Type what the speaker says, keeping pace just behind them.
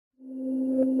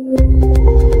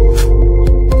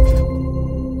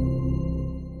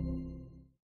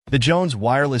The Jzones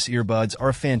wireless earbuds are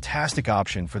a fantastic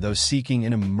option for those seeking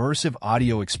an immersive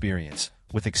audio experience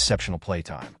with exceptional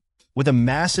playtime. With a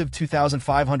massive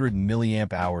 2,500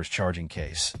 mAh charging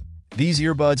case, these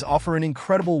earbuds offer an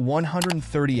incredible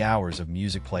 130 hours of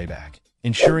music playback,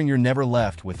 ensuring you're never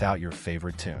left without your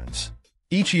favorite tunes.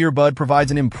 Each earbud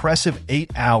provides an impressive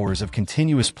 8 hours of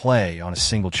continuous play on a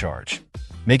single charge,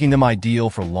 making them ideal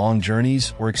for long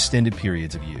journeys or extended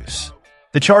periods of use.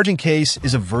 The charging case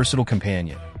is a versatile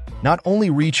companion, not only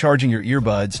recharging your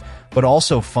earbuds, but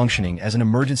also functioning as an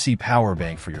emergency power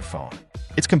bank for your phone.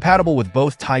 It's compatible with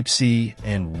both Type-C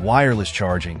and wireless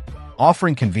charging,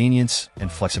 offering convenience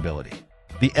and flexibility.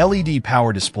 The LED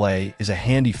power display is a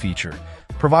handy feature,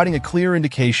 providing a clear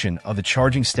indication of the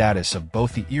charging status of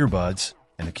both the earbuds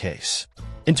and the case.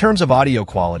 In terms of audio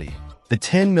quality, the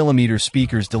 10mm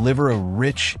speakers deliver a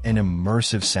rich and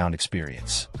immersive sound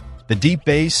experience. The deep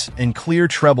bass and clear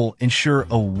treble ensure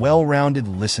a well-rounded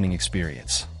listening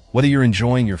experience, whether you're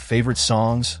enjoying your favorite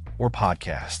songs or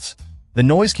podcasts. The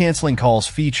noise-canceling calls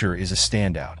feature is a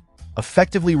standout,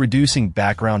 effectively reducing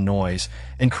background noise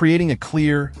and creating a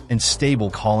clear and stable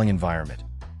calling environment,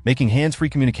 making hands-free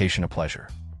communication a pleasure.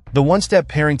 The one-step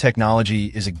pairing technology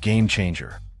is a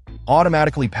game-changer,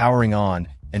 automatically powering on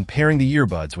and pairing the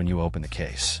earbuds when you open the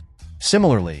case.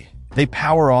 Similarly, they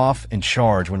power off and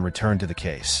charge when returned to the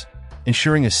case,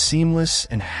 ensuring a seamless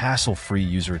and hassle-free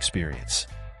user experience.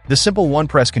 The simple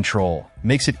one-press control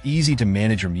makes it easy to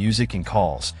manage your music and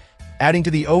calls, adding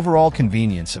to the overall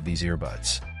convenience of these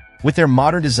earbuds. With their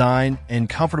modern design and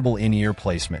comfortable in-ear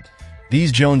placement,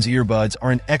 these Jzones earbuds are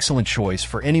an excellent choice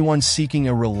for anyone seeking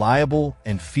a reliable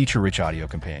and feature-rich audio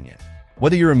companion.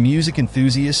 Whether you're a music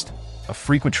enthusiast, a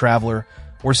frequent traveler,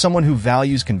 or someone who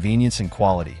values convenience and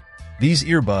quality, these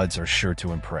earbuds are sure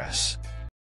to impress.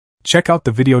 Check out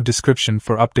the video description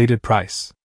for updated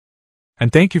price.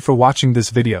 And thank you for watching this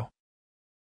video.